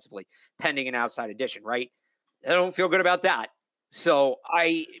snaps defensively, pending an outside addition, right? I don't feel good about that. So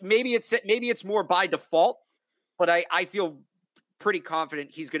maybe it's more by default, but I feel pretty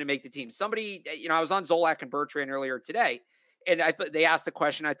confident he's going to make the team. Somebody, I was on Zolak and Bertrand earlier today, and they asked the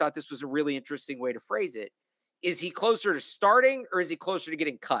question. I thought this was a really interesting way to phrase it. Is he closer to starting or is he closer to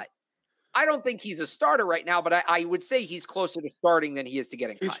getting cut? I don't think he's a starter right now, but I would say he's closer to starting than he is to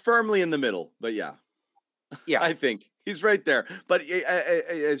getting cut. He's firmly in the middle, but yeah. I think he's right there. But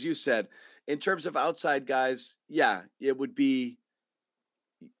as you said, in terms of outside guys, it would be,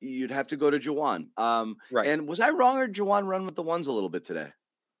 you'd have to go to Juwan. Right. And was I wrong, or Juwan run with the ones a little bit today?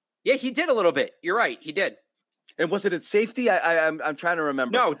 Yeah, he did a little bit. You're right. He did. And was it at safety? I'm trying to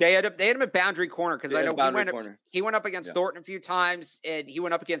remember. No, they had him at boundary corner because I know he went up against Thornton a few times, and he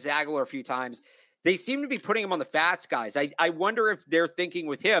went up against Aguilar a few times. They seem to be putting him on the fast guys. I wonder if they're thinking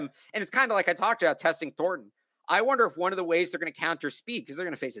with him, and it's kind of like I talked about testing Thornton. I wonder if one of the ways they're going to counter speed, because they're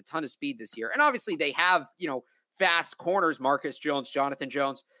going to face a ton of speed this year. And obviously they have, fast corners, Marcus Jones, Jonathan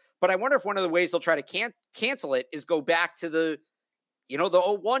Jones. But I wonder if one of the ways they'll try to cancel it is go back to the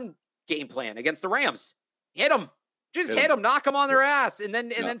 0-1 game plan against the Rams. Hit them. Just hit them, knock them on their ass, and then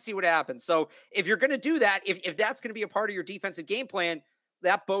Yeah. then see what happens. So if you're going to do that, if that's going to be a part of your defensive game plan,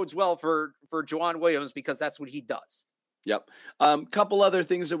 that bodes well for Juwan Williams because that's what he does. Yep. Couple other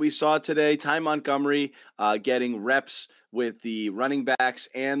things that we saw today. Ty Montgomery getting reps with the running backs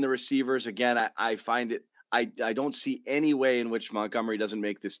and the receivers. Again, I find it. I don't see any way in which Montgomery doesn't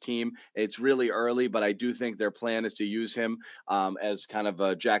make this team. It's really early, but I do think their plan is to use him as kind of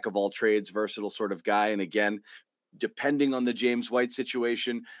a jack of all trades, versatile sort of guy. And again, depending on the James White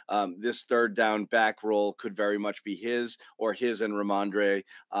situation, this third down back role could very much be his and Ramondre,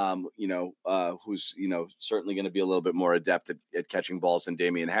 who's, certainly going to be a little bit more adept at catching balls than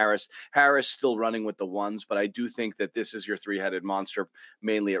Damian Harris. Harris still running with the ones, but I do think that this is your three-headed monster,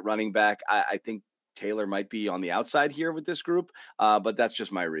 mainly at running back. I think Taylor might be on the outside here with this group, but that's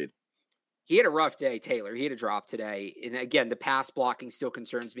just my read. He had a rough day, Taylor. He had a drop today. And again, the pass blocking still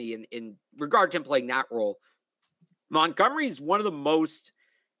concerns me in regard to him playing that role. Montgomery is one of the most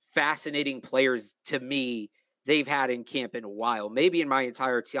fascinating players to me they've had in camp in a while, maybe in my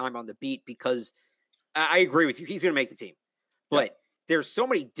entire time on the beat, because I agree with you. He's going to make the team, but there's so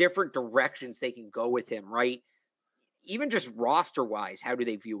many different directions they can go with him, right? Even just roster wise, how do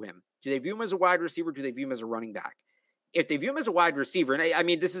they view him? Do they view him as a wide receiver? Do they view him as a running back? If they view him as a wide receiver, and I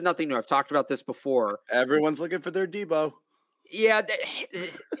mean, this is nothing new. I've talked about this before. Everyone's looking for their Debo. Yeah,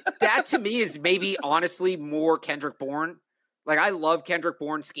 that to me is maybe honestly more Kendrick Bourne. Like I love Kendrick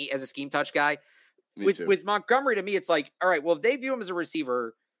Bourne as a scheme touch guy. With Montgomery, to me, it's like, all right, well, if they view him as a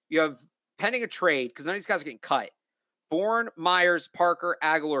receiver, you have pending a trade because none of these guys are getting cut. Bourne, Myers, Parker,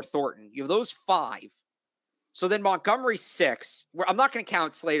 Aguilar, Thornton. You have those 5. So then Montgomery 6. I'm not going to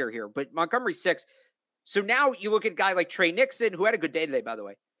count Slater here, but Montgomery 6. So now you look at a guy like Trey Nixon, who had a good day today, by the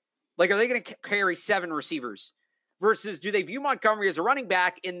way. Like, are they going to carry 7 receivers? Versus do they view Montgomery as a running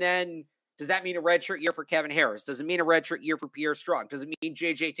back? And then does that mean a redshirt year for Kevin Harris? Does it mean a redshirt year for Pierre Strong? Does it mean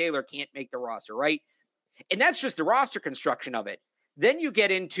J.J. Taylor can't make the roster, right? And that's just the roster construction of it. Then you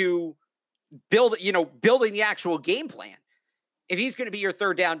get into building the actual game plan. If he's going to be your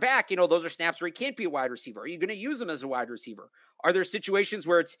third down back, those are snaps where he can't be a wide receiver. Are you going to use him as a wide receiver? Are there situations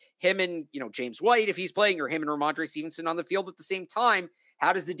where it's him and, James White, if he's playing, or him and Ramondre Stevenson on the field at the same time?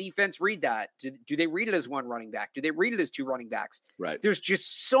 How does the defense read that? Do they read it as one running back? Do they read it as 2 running backs? Right. There's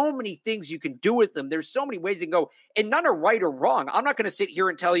just so many things you can do with them. There's so many ways you can go, and none are right or wrong. I'm not going to sit here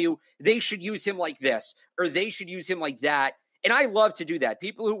and tell you they should use him like this or they should use him like that. And I love to do that.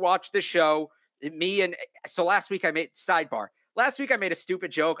 People who watch the show, so last week I made a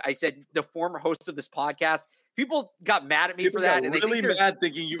stupid joke. I said the former host of this podcast. People got mad at me for that. And really mad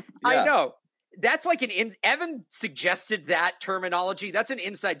thinking you. Yeah. I know. That's like Evan suggested that terminology. That's an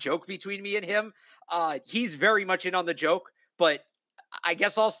inside joke between me and him. He's very much in on the joke, but I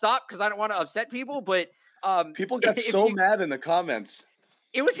guess I'll stop because I don't want to upset people. But people got so mad in the comments.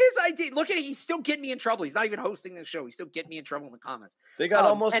 It was his idea. Look at it. He's still getting me in trouble. He's not even hosting the show. He's still getting me in trouble in the comments. They got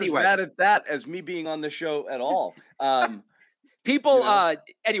almost as mad at that as me being on the show at all. People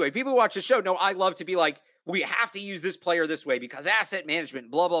who watch the show know I love to be like, we have to use this player this way because asset management,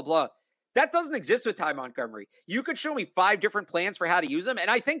 blah, blah, blah. That doesn't exist with Ty Montgomery. You could show me 5 different plans for how to use them, and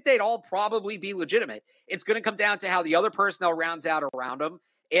I think they'd all probably be legitimate. It's going to come down to how the other personnel rounds out around them.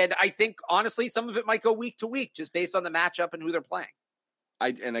 And I think, honestly, some of it might go week to week just based on the matchup and who they're playing.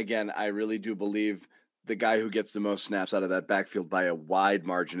 I really do believe the guy who gets the most snaps out of that backfield by a wide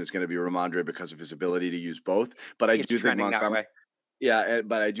margin is going to be Ramondre because of his ability to use both. But I do think Montgomery,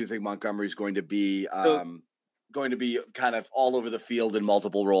 but I do think Montgomery's going to be kind of all over the field in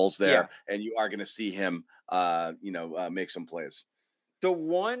multiple roles there, and you are going to see him, make some plays. The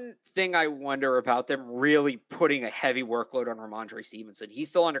one thing I wonder about them really putting a heavy workload on Ramondre Stevenson, he's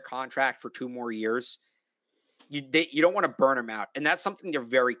still under contract for 2 more years. You don't want to burn him out. And that's something they're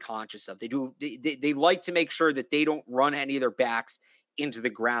very conscious of. They like to make sure that they don't run any of their backs into the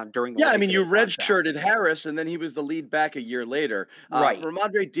ground during the you redshirted Harris, and then he was the lead back a year later. Right.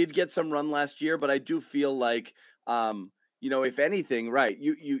 Ramondre did get some run last year, but I do feel like, if anything, right,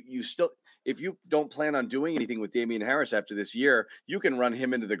 you still, if you don't plan on doing anything with Damian Harris after this year, you can run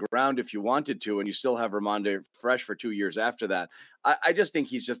him into the ground if you wanted to, and you still have Ramondre fresh for 2 years after that. I just think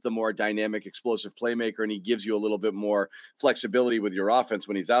he's just the more dynamic, explosive playmaker, and he gives you a little bit more flexibility with your offense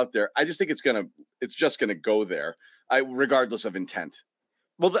when he's out there. I just think it's just gonna go there, regardless of intent.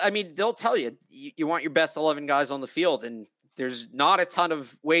 Well, I mean, they'll tell you want your best 11 guys on the field, and there's not a ton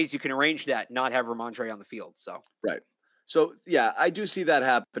of ways you can arrange that and not have Ramondre on the field. So right. So yeah, I do see that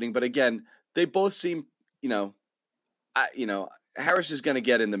happening, but again, they both seem, Harris is going to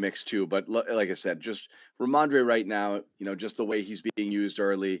get in the mix too, but like I said, just Ramondre right now, just the way he's being used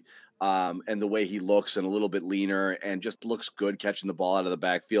early, and the way he looks and a little bit leaner and just looks good catching the ball out of the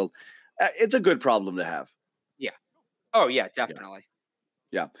backfield. It's a good problem to have. Yeah. Oh yeah, definitely.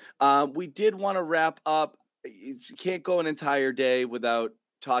 Yeah. We did want to wrap up. You can't go an entire day without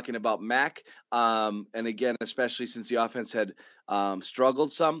talking about Mac. And again, especially since the offense had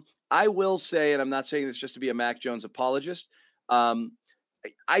struggled some, I will say, and I'm not saying this just to be a Mac Jones apologist,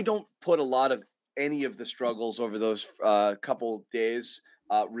 I don't put a lot of any of the struggles over those couple days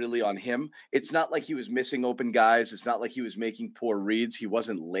really on him. It's not like he was missing open guys. It's not like he was making poor reads. He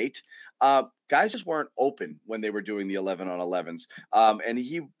wasn't late. Guys just weren't open when they were doing the 11 on 11s. And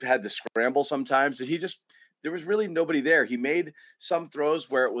he had to scramble sometimes. And there was really nobody there. He made some throws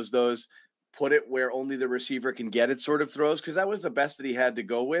where it was those put it where only the receiver can get it sort of throws, because that was the best that he had to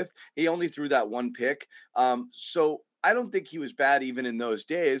go with. He only threw that one pick. So I don't think he was bad even in those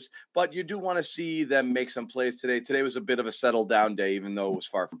days, but you do want to see them make some plays today. Today was a bit of a settle down day, even though it was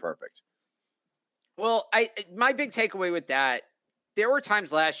far from perfect. Well, my big takeaway with that, there were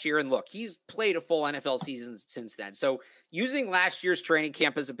times last year, and look, he's played a full NFL season since then. So using last year's training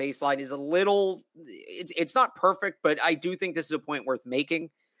camp as a baseline is it's not perfect, but I do think this is a point worth making.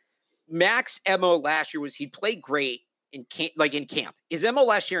 Mac's MO last year was he'd play great in camp. His MO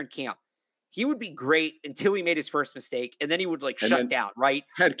last year in camp, he would be great until he made his first mistake, and then he would shut down, right?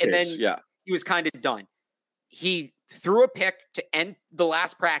 Head case, and then yeah. He was kind of done. He threw a pick to end the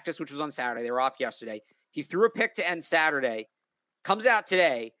last practice, which was on Saturday. They were off yesterday. He threw a pick to end Saturday, comes out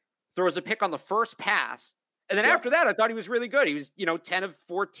today, throws a pick on the first pass. And then after that, I thought he was really good. He was, 10 of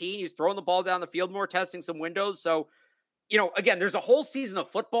 14. He was throwing the ball down the field more, testing some windows. So, again, there's a whole season of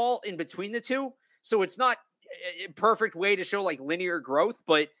football in between the two. So it's not a perfect way to show linear growth,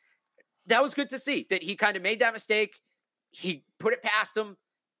 but that was good to see that he kind of made that mistake. He put it past him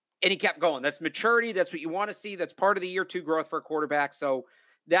and he kept going. That's maturity. That's what you want to see. That's part of the year 2 growth for a quarterback. So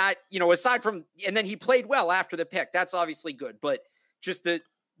that, aside from, and then he played well after the pick. That's obviously good, but just the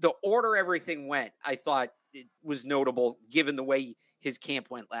order everything went, I thought it was notable given the way his camp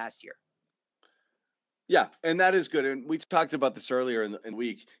went last year. Yeah, and that is good. And we talked about this earlier in the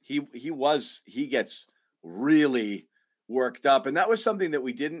week. He gets really worked up, and that was something that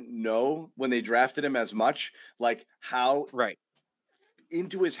we didn't know when they drafted him as much, like how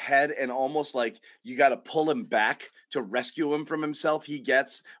into his head and almost like you got to pull him back to rescue him from himself he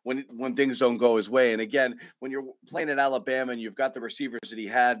gets when things don't go his way. And again, when you're playing at Alabama and you've got the receivers that he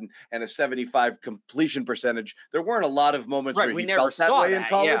had and a 75 completion percentage, there weren't a lot of moments where he felt that way in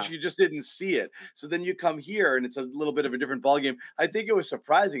college. Yeah. You just didn't see it. So then you come here and it's a little bit of a different ballgame. I think it was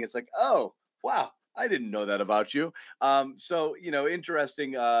surprising. It's like, oh, wow, I didn't know that about you. So,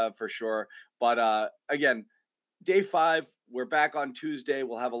 interesting for sure. But again, Day 5, we're back on Tuesday.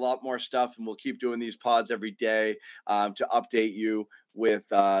 We'll have a lot more stuff, and we'll keep doing these pods every day to update you with,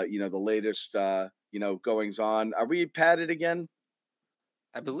 the latest, goings on. Are we padded again?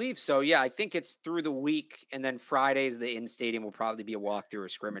 I believe so. Yeah, I think it's through the week, and then Fridays, the in-stadium will probably be a walkthrough or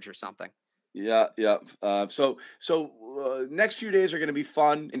scrimmage or something. Yeah. So next few days are going to be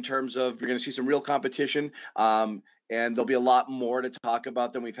fun in terms of you're going to see some real competition. And there'll be a lot more to talk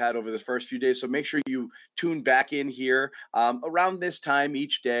about than we've had over the first few days. So make sure you tune back in here around this time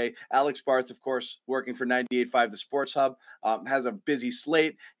each day. Alex Barth, of course, working for 98.5 The Sports Hub, has a busy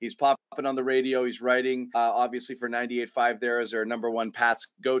slate. He's popping on the radio. He's writing, obviously, for 98.5 there as their number one Pats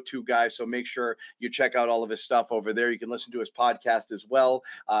go-to guy. So make sure you check out all of his stuff over there. You can listen to his podcast as well.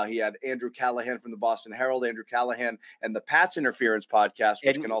 He had Andrew Callahan from the Boston Herald, Andrew Callahan, and the Pats Interference podcast,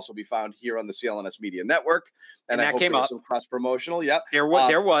 which can also be found here on the CLNS Media Network. And I hope came up. Some cross promotional. Yep. There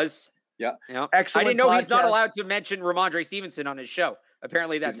was. Yeah. Excellent. I didn't know podcast. He's not allowed to mention Ramondre Stevenson on his show.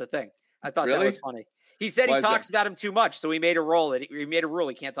 Apparently that's a thing. I thought that was funny. He said he talks about him too much, so he made a rule. He made a rule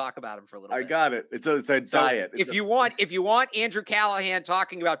he can't talk about him for a little bit. I got it. It's a diet. If you want Andrew Callahan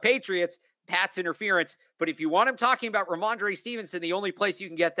talking about Patriots, Pat's interference, but if you want him talking about Ramondre Stevenson, the only place you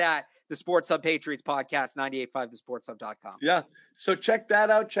can get that, the Sports Hub Patriots podcast, 98.5 thesportshub.com. Yeah. So check that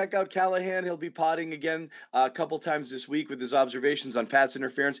out. Check out Callahan. He'll be potting again a couple times this week with his observations on Pat's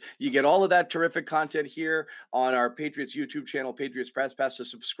interference. You get all of that terrific content here on our Patriots YouTube channel, Patriots Press Pass. So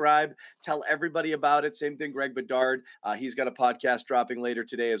subscribe. Tell everybody about it. Same thing, Greg Bedard. He's got a podcast dropping later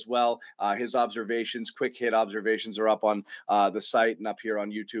today as well. His observations, quick hit observations are up on the site and up here on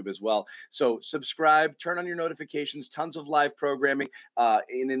YouTube as well. So subscribe. Turn turn on your notifications, tons of live programming, an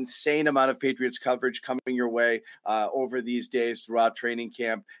insane amount of Patriots coverage coming your way over these days throughout training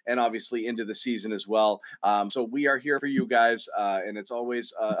camp and obviously into the season as well. So we are here for you guys, and it's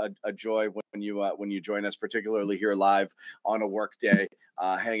always a joy when you join us, particularly here live on a work day,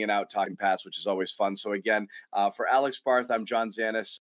 hanging out, talking Pats, which is always fun. So again, for Alex Barth, I'm John Zanis.